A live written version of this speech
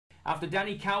after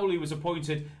Danny Cowley was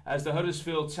appointed as the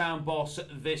Huddersfield town boss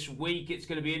this week. It's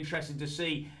going to be interesting to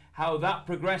see how that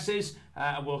progresses.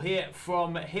 And we'll hear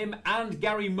from him and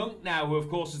Gary Monk now, who of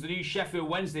course is the new Sheffield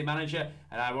Wednesday manager,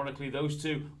 and ironically those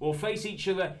two will face each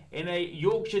other in a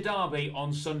Yorkshire derby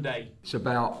on Sunday. It's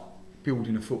about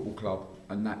building a football club,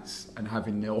 and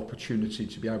having the opportunity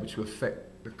to be able to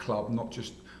affect the club, not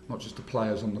just the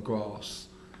players on the grass,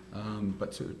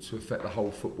 but to affect the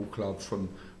whole football club from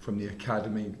the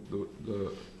academy,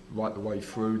 right the way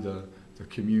through the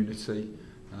community,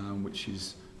 which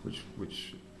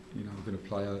you know, going to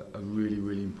play a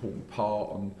really important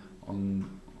part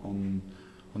on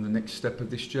the next step of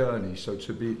this journey. So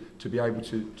to be able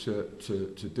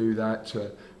to do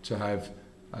that, to have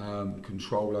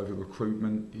control over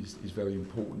recruitment is very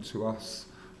important to us.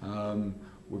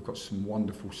 We've got some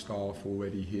wonderful staff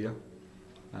already here.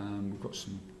 We've got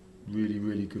some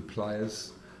really good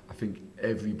players. I think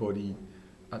everybody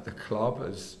at the club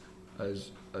has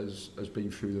been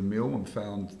through the mill and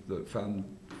found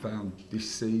this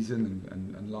season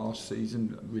and last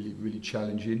season really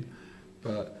challenging.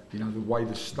 But you know, the way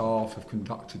the staff have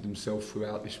conducted themselves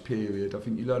throughout this period, I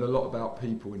think you learn a lot about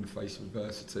people in the face of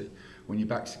adversity. When your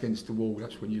back's against the wall,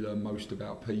 that's when you learn most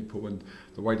about people, and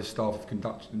the way the staff have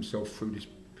conducted themselves through this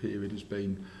period has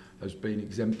been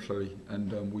exemplary,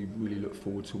 and we really look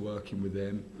forward to working with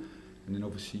them. And then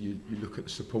obviously you look at the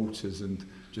supporters, and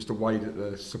just the way that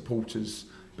the supporters,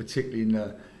 particularly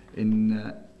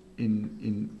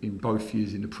in both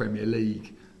years in the Premier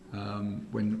League,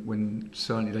 when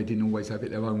certainly they didn't always have it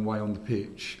their own way on the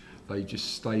pitch, they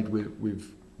just stayed with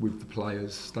the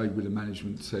players, stayed with the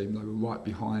management team. They were right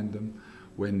behind them.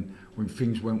 When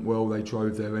things went well, they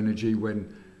drove their energy.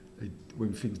 When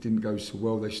things didn't go so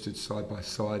well, they stood side by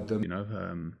side them. You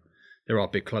know, there are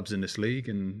big clubs in this league,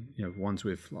 and you know, ones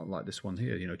with like this one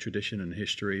here, you know, tradition and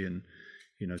history, and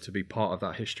you know, to be part of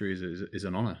that history is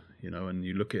an honour. You know, and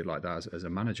you look at it like that as a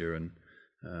manager, and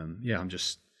yeah,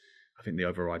 I think the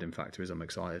overriding factor is I'm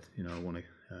excited. You know, I want to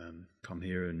come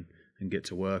here and get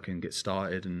to work and get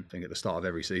started. And I think at the start of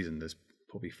every season, there's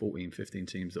probably 14, 15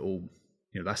 teams that all,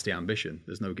 you know, that's the ambition.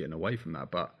 There's no getting away from that.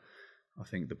 But I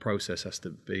think the process has to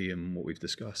be, and what we've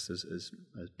discussed as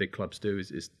big clubs do,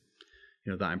 is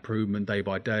you know, that improvement day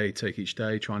by day, take each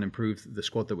day, try and improve the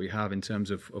squad that we have in terms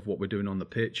of what we're doing on the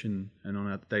pitch and on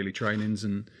our daily trainings.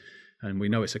 And we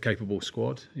know it's a capable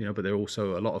squad, you know, but there are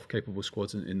also a lot of capable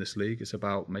squads in this league. It's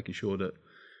about making sure that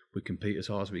we compete as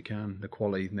hard as we can. The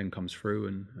quality then comes through,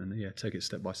 and yeah, take it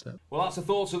step by step. Well, that's the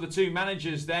thoughts of the two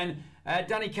managers then.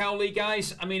 Danny Cowley,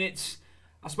 guys, I mean, it's,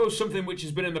 I suppose, something which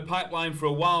has been in the pipeline for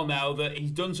a while now, that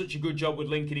he's done such a good job with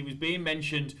Lincoln. He was being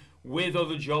mentioned with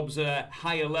other jobs at a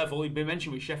higher level. He'd been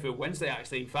mentioned with Sheffield Wednesday,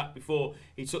 actually, in fact, before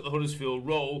he took the Huddersfield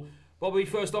role. Bobby,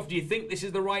 first off, do you think this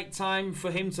is the right time for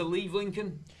him to leave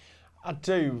Lincoln? I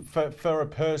do. For a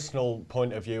personal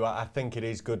point of view, I think it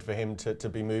is good for him to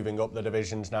be moving up the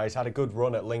divisions now. He's had a good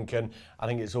run at Lincoln. I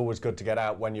think it's always good to get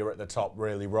out when you're at the top,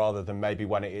 really, rather than maybe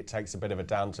when it takes a bit of a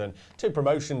downturn. 2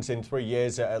 promotions in 3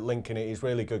 years at Lincoln, it is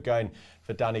really good going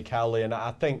for Danny Cowley. And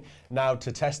I think now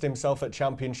to test himself at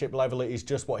championship level, it is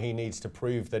just what he needs to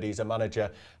prove that he's a manager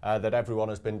that everyone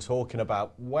has been talking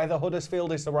about. Whether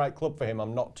Huddersfield is the right club for him,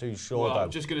 I'm not too sure, though.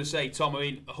 I'm just going to say, Tom, I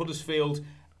mean, Huddersfield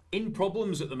in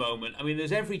problems at the moment. I mean,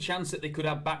 there's every chance that they could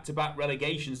have back-to-back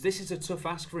relegations. This is a tough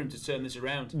ask for him to turn this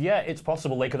around. Yeah, it's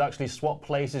possible they could actually swap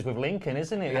places with Lincoln,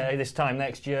 isn't it? Yeah. This time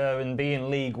next year and be in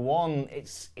League One.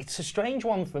 It's a strange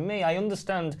one for me. I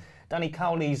understand Danny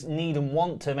Cowley's need and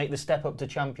want to make the step up to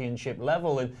championship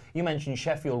level. And you mentioned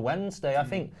Sheffield Wednesday. I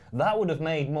think that would have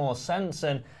made more sense.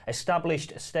 An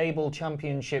established, stable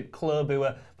championship club who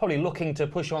are probably looking to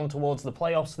push on towards the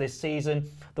playoffs this season.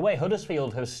 The way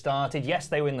Huddersfield has started, yes,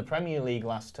 they were in the Premier League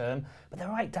last term, but they're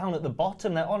right down at the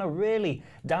bottom. They're on a really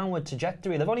downward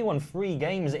trajectory. They've only won 3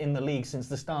 games in the league since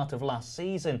the start of last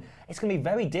season. It's going to be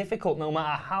very difficult, no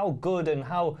matter how good and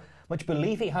how much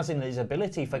belief he has in his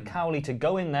ability, for Cowley to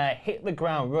go in there, hit the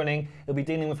ground running. He'll be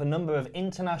dealing with a number of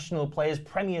international players,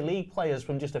 Premier League players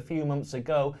from just a few months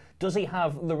ago. Does he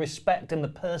have the respect and the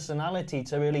personality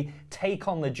to really take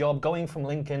on the job, going from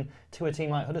Lincoln to a team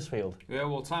like Huddersfield? Yeah,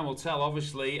 well, time will tell,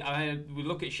 obviously. We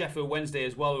look at Sheffield Wednesday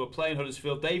as well, who are playing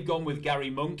Huddersfield. They've gone with Gary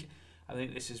Monk. I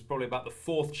think this is probably about the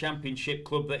 4th championship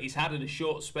club that he's had in a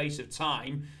short space of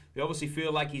time. They obviously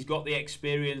feel like he's got the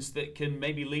experience that can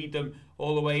maybe lead them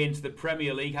all the way into the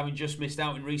Premier League, having just missed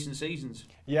out in recent seasons.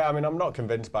 Yeah, I mean, I'm not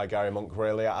convinced by Gary Monk,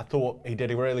 really. I thought he did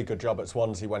a really good job at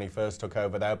Swansea when he first took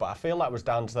over there, but I feel that was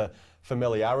down to the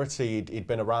familiarity. He'd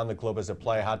been around the club as a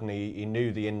player, hadn't he? He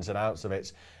knew the ins and outs of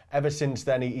it. Ever since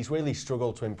then, he's really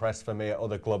struggled to impress for me at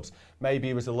other clubs. Maybe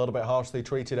he was a little bit harshly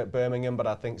treated at Birmingham, but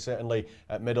I think certainly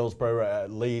at Middlesbrough,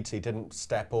 at Leeds, he didn't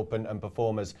step up and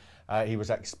perform as he was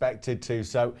expected to.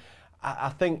 So I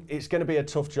think it's going to be a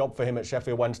tough job for him at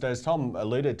Sheffield Wednesday. As Tom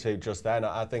alluded to just then,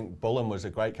 I think Bullen was a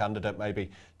great candidate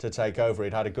maybe to take over.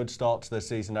 He'd had a good start to the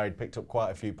season there. He'd picked up quite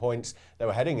a few points. They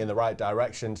were heading in the right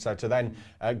direction. So to then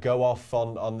go off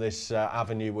on this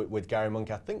avenue with Gary Monk,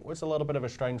 I think was a little bit of a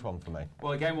strange one for me.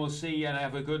 Well, again, we'll see and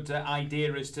have a good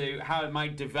idea as to how it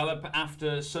might develop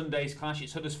after Sunday's clash.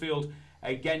 It's Huddersfield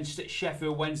against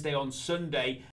Sheffield Wednesday on Sunday.